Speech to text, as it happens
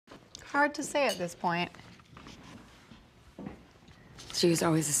Hard to say at this point. She was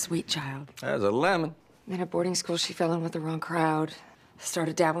always a sweet child. As a lemon. Then at boarding school, she fell in with the wrong crowd.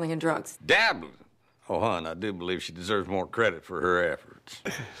 Started dabbling in drugs. Dabbling? Oh, hon, I do believe she deserves more credit for her efforts.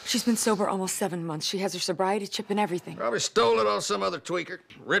 She's been sober almost 7 months. She has her sobriety chip and everything. Probably stole it off some other tweaker.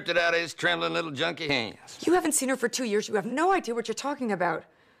 Ripped it out of his trembling little junky hands. You haven't seen her for 2 years. You have no idea what you're talking about.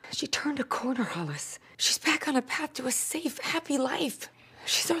 She turned a corner, Hollis. She's back on a path to a safe, happy life.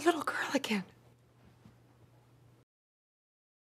 She's our little girl again.